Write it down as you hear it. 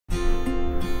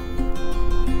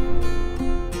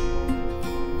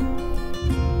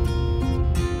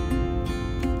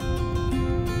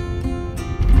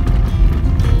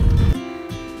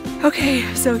Okay,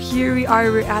 so here we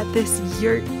are. We're at this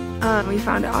yurt. We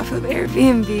found it off of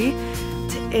Airbnb.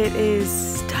 It is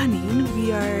stunning.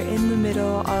 We are in the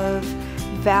middle of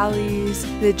valleys.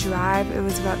 The drive, it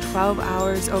was about 12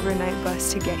 hours overnight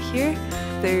bus to get here.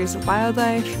 There's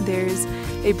wildlife. There's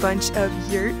a bunch of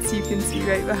yurts you can see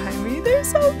right behind me. They're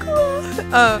so cool.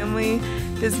 Family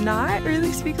does not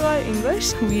really speak a lot of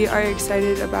English. We are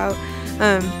excited about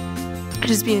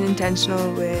just being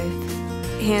intentional with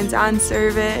hands-on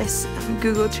service,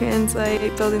 Google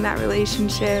Translate, building that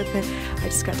relationship, and I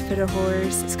just got to pet a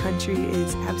horse. This country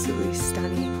is absolutely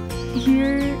stunning.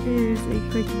 Here is a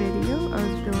quick video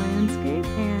of the landscape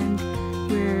and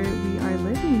where we are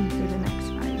living for the next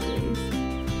 5 days.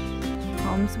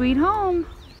 Home sweet home.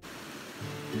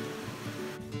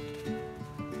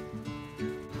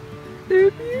 They're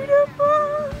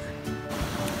beautiful.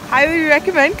 Highly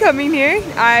recommend coming here.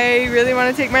 I really want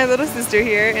to take my little sister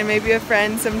here and maybe a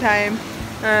friend sometime.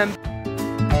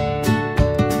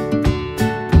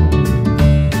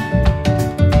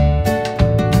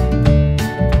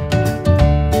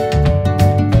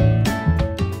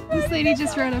 This lady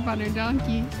just rode up on her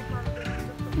donkey.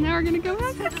 Now we're gonna go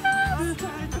back to class.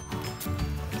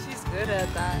 She's good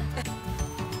at that.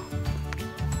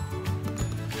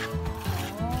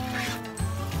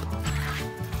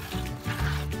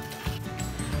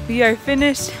 We are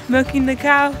finished milking the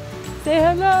cow. Say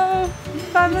hello,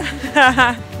 Mama.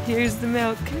 Here's the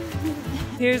milk.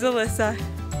 Here's Alyssa.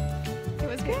 It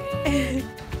was good.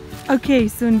 Okay,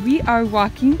 so we are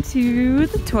walking to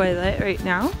the toilet right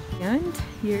now. And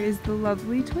here is the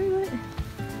lovely toilet.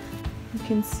 You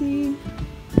can see.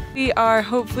 We are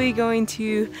hopefully going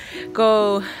to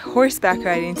go horseback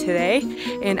riding today,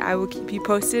 and I will keep you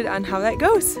posted on how that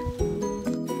goes.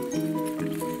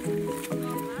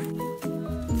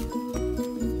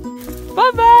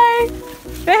 Bye-bye!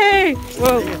 Hey!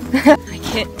 Whoa! I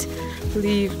can't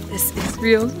believe this is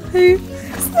real life.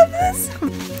 I love this.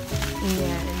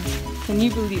 And can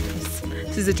you believe this?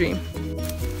 This is a dream.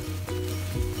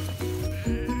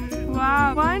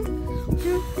 Wow! 1,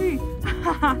 2, 3.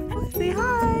 Say hi!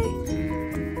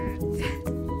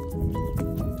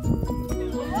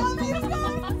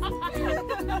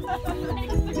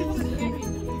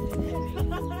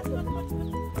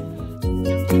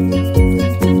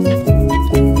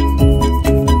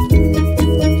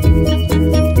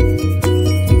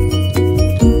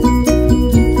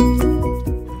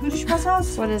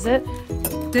 What is it?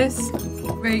 This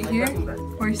right here,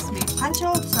 horse meat.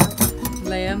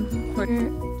 Lamb.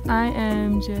 I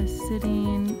am just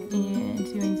sitting and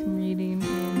doing some reading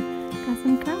and got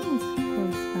some cows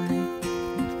close by.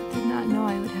 Did not know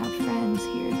I would have friends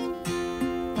here,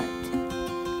 but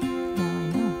now I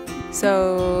know.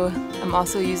 So I'm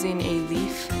also using a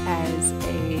leaf as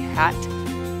a hat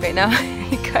right now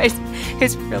because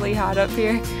it's really hot up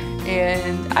here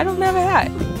and I don't have a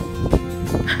hat.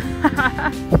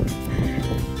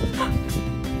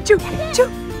 Choo, choo.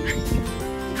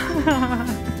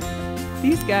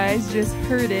 These guys just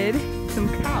herded some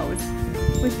cows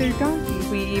with their donkeys.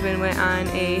 We even went on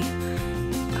a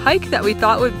hike that we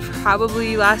thought would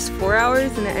probably last 4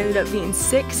 hours and it ended up being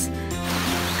 6.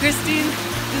 Christine,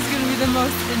 this is going to be the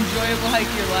most enjoyable hike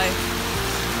of your life.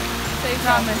 Say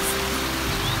promise.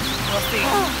 We'll see.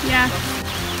 Oh, yeah.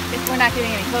 If we're not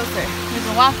getting any closer. We've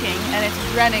been walking and it's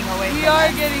running away We from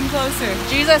are us. getting closer.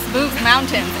 Jesus moves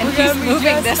mountains and We're he's gonna be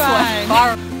moving just this fine.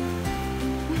 one far.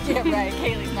 Yeah, right.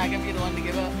 Kaylee's not going to be the one to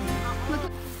give up.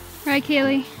 Right,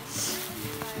 Kaylee.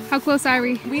 How close are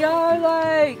we? We are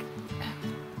like,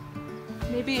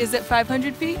 maybe, is it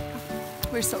 500 feet?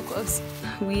 We're so close.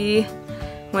 We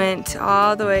went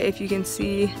all the way, if you can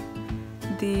see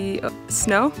the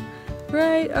snow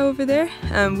right over there.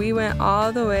 We went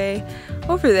all the way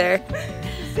over there.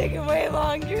 It's taking way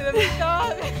longer than we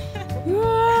thought.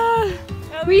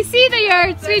 We see the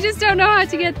yurts, we just don't know how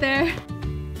to get there.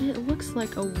 It looks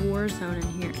like a war zone in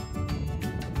here.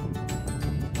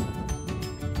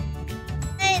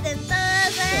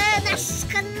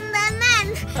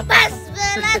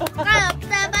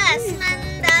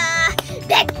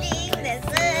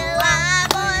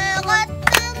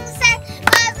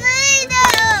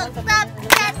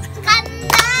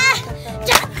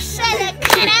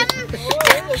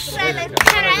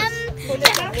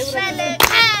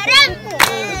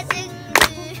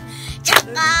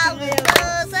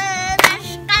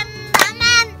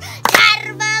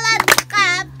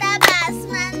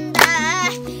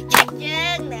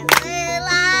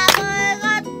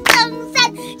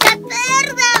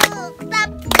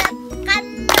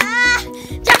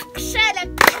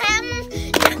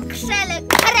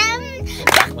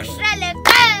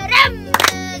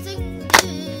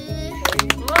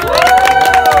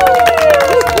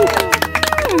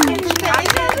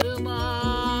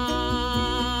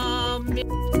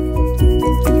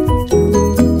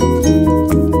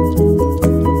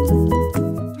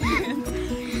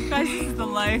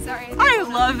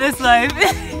 life.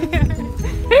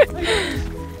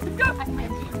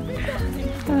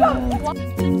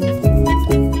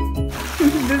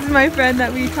 This is my friend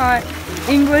that we taught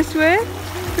English with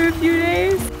for a few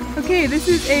days. Okay, this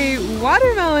is a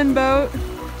watermelon boat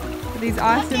that these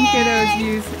awesome kiddos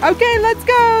use. Okay, let's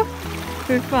go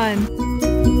for fun.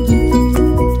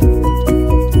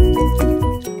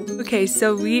 Okay,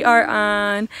 so we are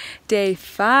on day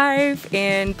 5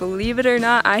 and believe it or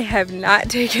not, I have not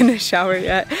taken a shower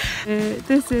yet.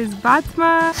 This is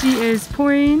Batma. She is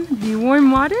pouring the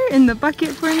warm water in the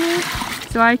bucket for me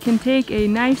so I can take a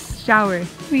nice shower.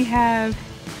 We have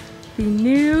the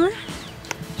new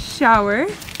shower.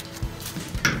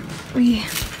 We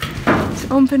just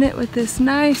open it with this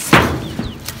nice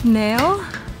nail.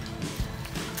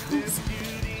 It's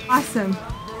awesome.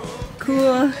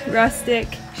 Cool, rustic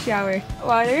shower.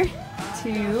 Water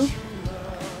to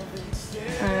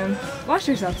wash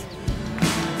yourselves.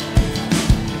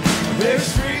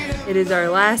 It is our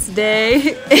last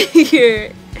day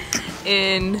here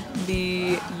in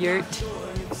the yurt.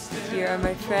 Here are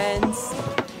my friends.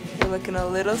 They're looking a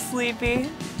little sleepy,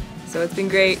 so it's been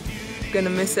great. I'm gonna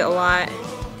miss it a lot,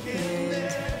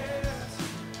 and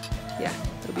yeah,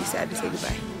 it'll be sad to say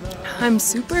goodbye. I'm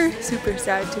super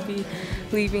sad to be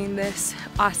leaving this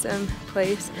awesome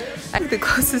place. I think the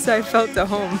closest I've felt to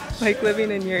home, like living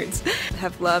in yurts. I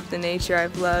have loved the nature.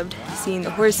 I've loved seeing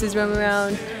the horses roam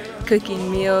around,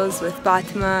 cooking meals with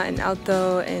Batma and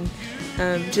Alto, and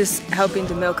just helping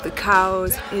to milk the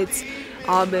cows. It's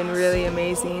all been really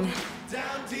amazing.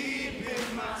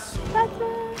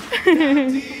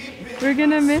 We're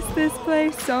gonna miss this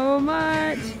place so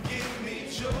much.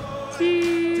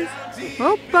 Cheese.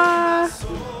 Opa.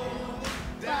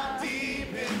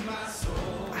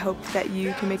 I hope that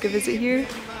you can make a visit here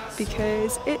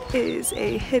because it is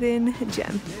a hidden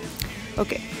gem.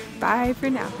 Okay, bye for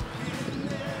now.